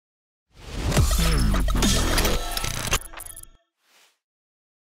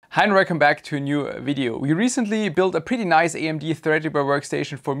Hi and welcome back to a new video. We recently built a pretty nice AMD Threadripper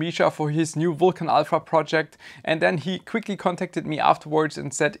workstation for Misha for his new Vulkan Alpha project, and then he quickly contacted me afterwards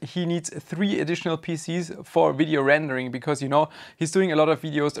and said he needs 3 additional PCs for video rendering because, you know, he's doing a lot of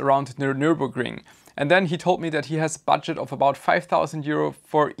videos around the Nürburgring. And then he told me that he has a budget of about 5,000 euro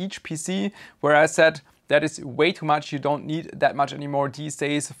for each PC, where I said, that is way too much, you don't need that much anymore these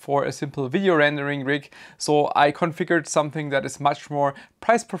days for a simple video rendering rig. So I configured something that is much more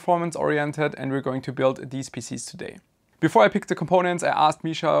price performance oriented, and we're going to build these PCs today. Before I picked the components, I asked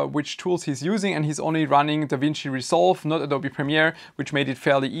Misha which tools he's using, and he's only running DaVinci Resolve, not Adobe Premiere, which made it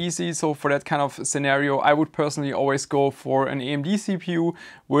fairly easy. So for that kind of scenario, I would personally always go for an AMD CPU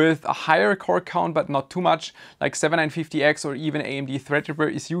with a higher core count, but not too much. Like 7950X or even AMD Threadripper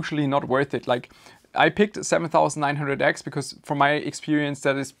is usually not worth it. Like, I picked 7900X because from my experience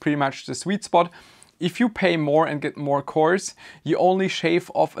that is pretty much the sweet spot. If you pay more and get more cores, you only shave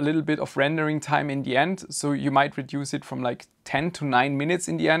off a little bit of rendering time in the end. So you might reduce it from like 10 to 9 minutes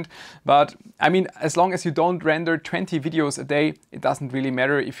in the end. But I mean, as long as you don't render 20 videos a day, it doesn't really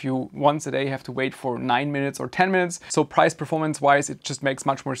matter if you once a day have to wait for 9 minutes or 10 minutes. So price performance wise, it just makes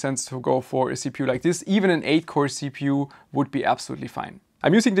much more sense to go for a CPU like this. Even an 8-core CPU would be absolutely fine.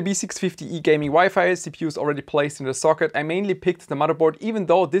 I'm using the B650E gaming Wi-Fi, CPU is already placed in the socket. I mainly picked the motherboard, even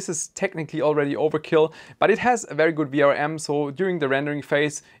though this is technically already overkill, but it has a very good VRM, so during the rendering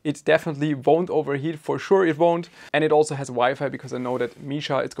phase, it definitely won't overheat, for sure it won't. And it also has Wi-Fi because I know that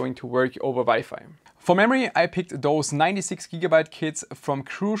Misha is going to work over Wi-Fi. For memory, I picked those 96GB kits from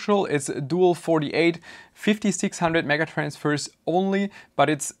Crucial. It's dual 48, 5600 megatransfers only, but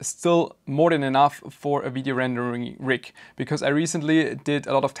it's still more than enough for a video rendering rig, because I recently did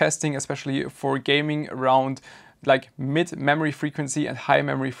a lot of testing, especially for gaming around like mid memory frequency and high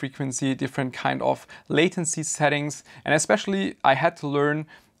memory frequency, different kind of latency settings, and especially I had to learn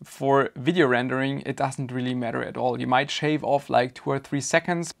for video rendering, it doesn't really matter at all. You might shave off like 2 or 3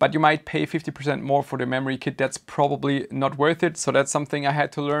 seconds, but you might pay 50% more for the memory kit. That's probably not worth it. So that's something I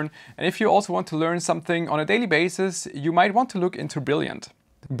had to learn. And if you also want to learn something on a daily basis, you might want to look into Brilliant.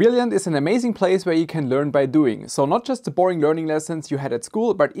 Brilliant is an amazing place where you can learn by doing. So not just the boring learning lessons you had at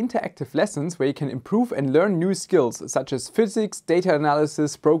school, but interactive lessons where you can improve and learn new skills such as physics, data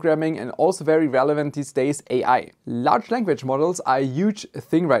analysis, programming, and also very relevant these days, AI. Large language models are a huge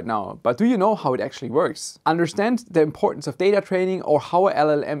thing right now, but do you know how it actually works? Understand the importance of data training or how a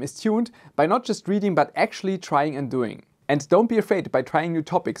LLM is tuned by not just reading but actually trying and doing. And don't be afraid by trying new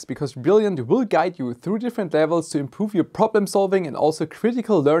topics, because Brilliant will guide you through different levels to improve your problem solving and also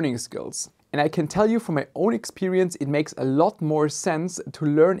critical learning skills. And I can tell you from my own experience, it makes a lot more sense to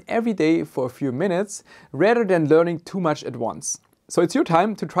learn every day for a few minutes rather than learning too much at once. So it's your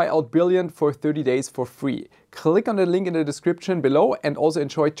time to try out Brilliant for 30 days for free. Click on the link in the description below and also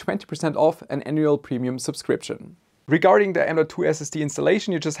enjoy 20% off an annual premium subscription. Regarding the M.2 SSD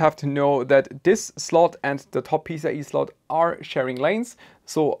installation, you just have to know that this slot and the top PCIe slot are sharing lanes,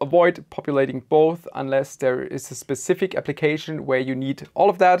 so avoid populating both unless there is a specific application where you need all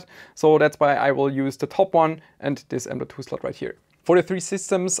of that. So that's why I will use the top one and this M.2 slot right here. For the 3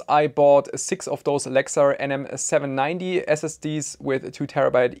 systems, I bought 6 of those Lexar NM790 SSDs with 2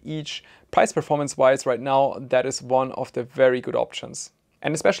 TB each. Price performance wise right now, that is one of the very good options.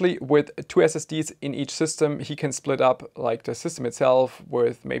 And especially with 2 SSDs in each system, he can split up like the system itself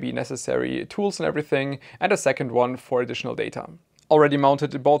with maybe necessary tools and everything, and a second one for additional data. Already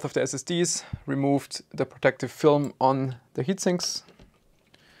mounted both of the SSDs, removed the protective film on the heatsinks.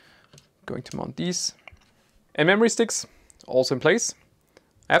 Going to mount these. And memory sticks, also in place.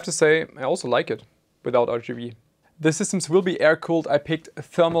 I have to say, I also like it without RGB. The systems will be air-cooled. I picked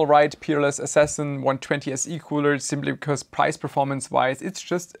Thermalright Peerless Assassin 120 SE cooler simply because price performance wise, it's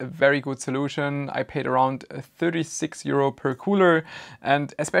just a very good solution. I paid around 36 euro per cooler,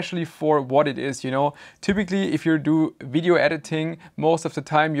 and especially for what it is, you know. Typically, if you do video editing, most of the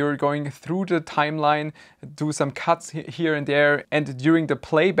time you're going through the timeline, do some cuts here and there, and during the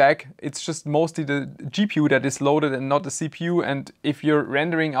playback, it's just mostly the GPU that is loaded and not the CPU. And if you're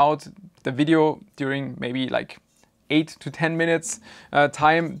rendering out the video during maybe like 8 to 10 minutes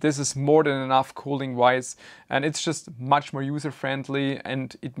time, this is more than enough cooling wise, and it's just much more user friendly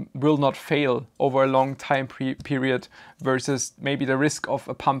and it will not fail over a long time period versus maybe the risk of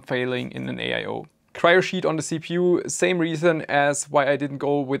a pump failing in an AIO. KryoSheet on the CPU, same reason as why I didn't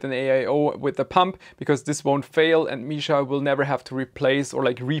go with an AIO with the pump, because this won't fail and Misha will never have to replace or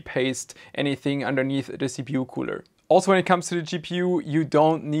like repaste anything underneath the CPU cooler. Also, when it comes to the GPU, you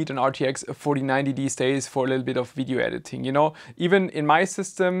don't need an RTX 4090 these days for a little bit of video editing. You know, even in my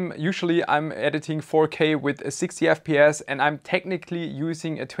system, usually I'm editing 4K with a 60 FPS and I'm technically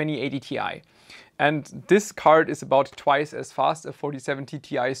using a 2080 Ti. And this card is about twice as fast, a 4070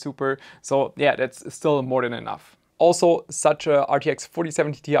 Ti Super. So yeah, that's still more than enough. Also, such a RTX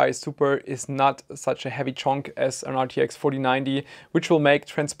 4070 Ti Super is not such a heavy chunk as an RTX 4090, which will make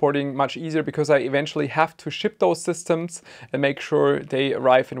transporting much easier because I eventually have to ship those systems and make sure they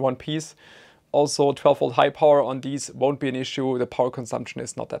arrive in one piece. Also, 12-volt high power on these won't be an issue. The power consumption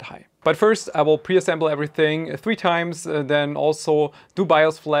is not that high. But first, I will pre-assemble everything 3 times, then also do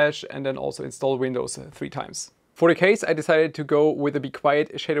BIOS flash, and then also install Windows 3 times. For the case, I decided to go with the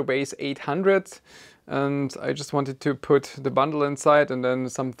BeQuiet Shadow Base 800. And I just wanted to put the bundle inside, and then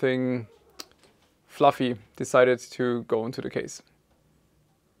something fluffy decided to go into the case.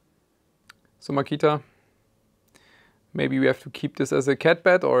 So Makita, maybe we have to keep this as a cat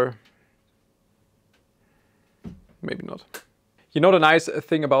bed, or maybe not. You know, the nice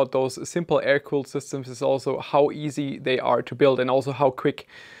thing about those simple air-cooled systems is also how easy they are to build and also how quick.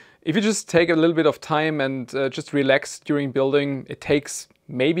 If you just take a little bit of time and just relax during building, it takes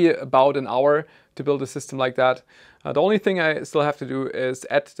maybe about an hour to build a system like that. The only thing I still have to do is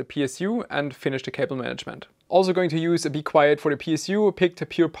add the PSU and finish the cable management. Also going to use a BeQuiet for the PSU, picked a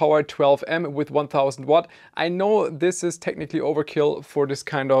Pure Power 12M with 1000 watt. I know this is technically overkill for this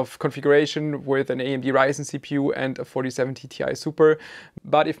kind of configuration with an AMD Ryzen CPU and a 4070 Ti Super.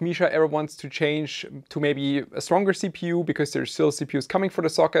 But if Misha ever wants to change to maybe a stronger CPU, because there's still CPUs coming for the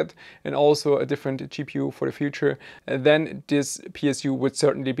socket and also a different GPU for the future, then this PSU would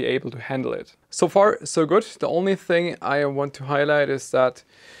certainly be able to handle it. So far, so good. The only thing I want to highlight is that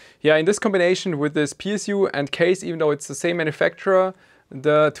yeah, in this combination with this PSU and case, even though it's the same manufacturer,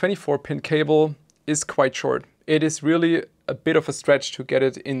 the 24-pin cable is quite short. It is really a bit of a stretch to get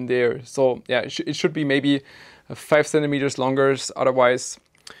it in there. So yeah, it should be maybe 5 centimeters longer. Otherwise,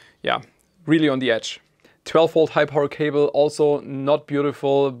 yeah, really on the edge. 12-volt high power cable, also not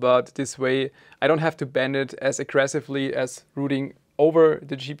beautiful, but this way I don't have to bend it as aggressively as routing over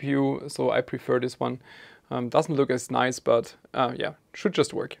the GPU. So I prefer this one. Doesn't look as nice, but yeah, should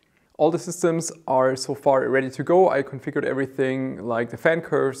just work. All the systems are so far ready to go. I configured everything like the fan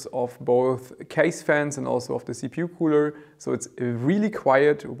curves of both case fans and also of the CPU cooler. So it's really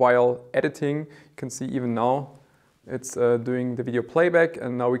quiet while editing. You can see even now it's doing the video playback,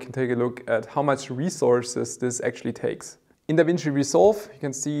 and now we can take a look at how much resources this actually takes. In DaVinci Resolve, you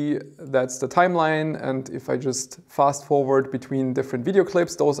can see that's the timeline, and if I just fast forward between different video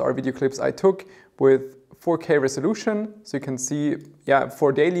clips, those are video clips I took with 4K resolution. So you can see, yeah,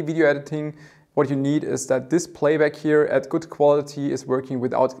 for daily video editing, what you need is that this playback here at good quality is working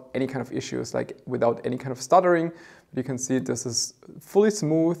without any kind of issues, like without any kind of stuttering. You can see this is fully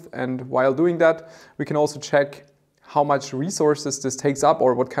smooth, and while doing that, we can also check how much resources this takes up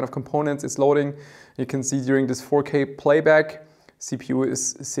or what kind of components it's loading. You can see during this 4K playback, CPU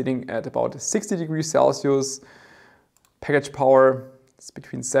is sitting at about 60 degrees Celsius. Package power is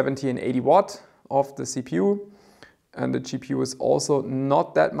between 70 and 80 watt of the CPU, and the GPU is also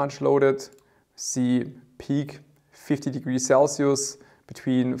not that much loaded. See peak 50 degrees Celsius,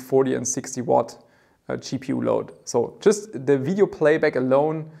 between 40 and 60 watt GPU load. So just the video playback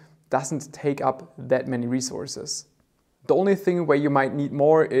alone doesn't take up that many resources. The only thing where you might need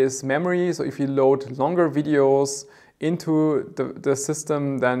more is memory. So if you load longer videos into the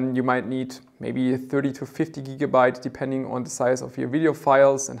system, then you might need maybe 30 to 50 gigabytes depending on the size of your video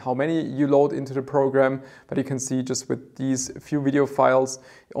files and how many you load into the program. But you can see just with these few video files,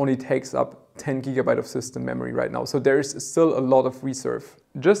 it only takes up 10 gigabytes of system memory right now. So there's still a lot of reserve.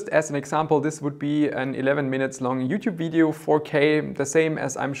 Just as an example, this would be an 11 minutes long YouTube video, 4K, the same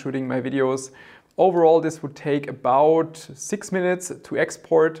as I'm shooting my videos. Overall, this would take about 6 minutes to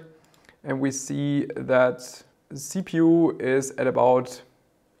export, and we see that CPU is at about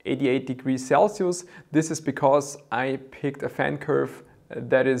 88 degrees Celsius. This is because I picked a fan curve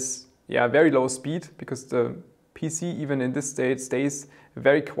that is very low speed, because the PC even in this state stays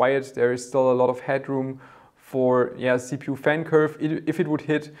very quiet. There is still a lot of headroom for CPU fan curve. If it would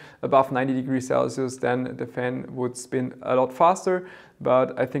hit above 90 degrees Celsius, then the fan would spin a lot faster.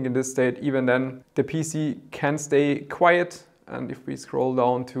 But I think in this state, even then, the PC can stay quiet. And if we scroll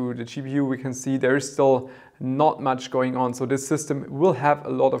down to the GPU, we can see there is still not much going on. So this system will have a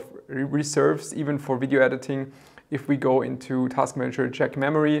lot of reserves, even for video editing. If we go into Task Manager, check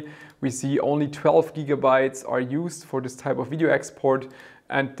memory, we see only 12 gigabytes are used for this type of video export,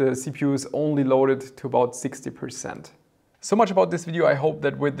 and the CPU is only loaded to about 60%. So much about this video. I hope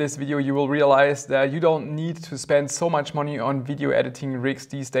that with this video you will realize that you don't need to spend so much money on video editing rigs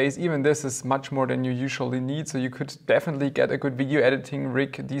these days. Even this is much more than you usually need. So you could definitely get a good video editing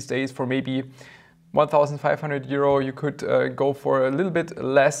rig these days for maybe 1,500 euro. You could go for a little bit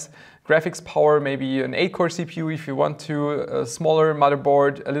less graphics power, maybe an 8-core CPU if you want to, a smaller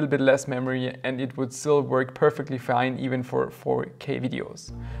motherboard, a little bit less memory, and it would still work perfectly fine even for 4K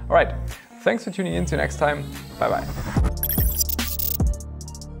videos. All right, thanks for tuning in. See you next time. Bye bye.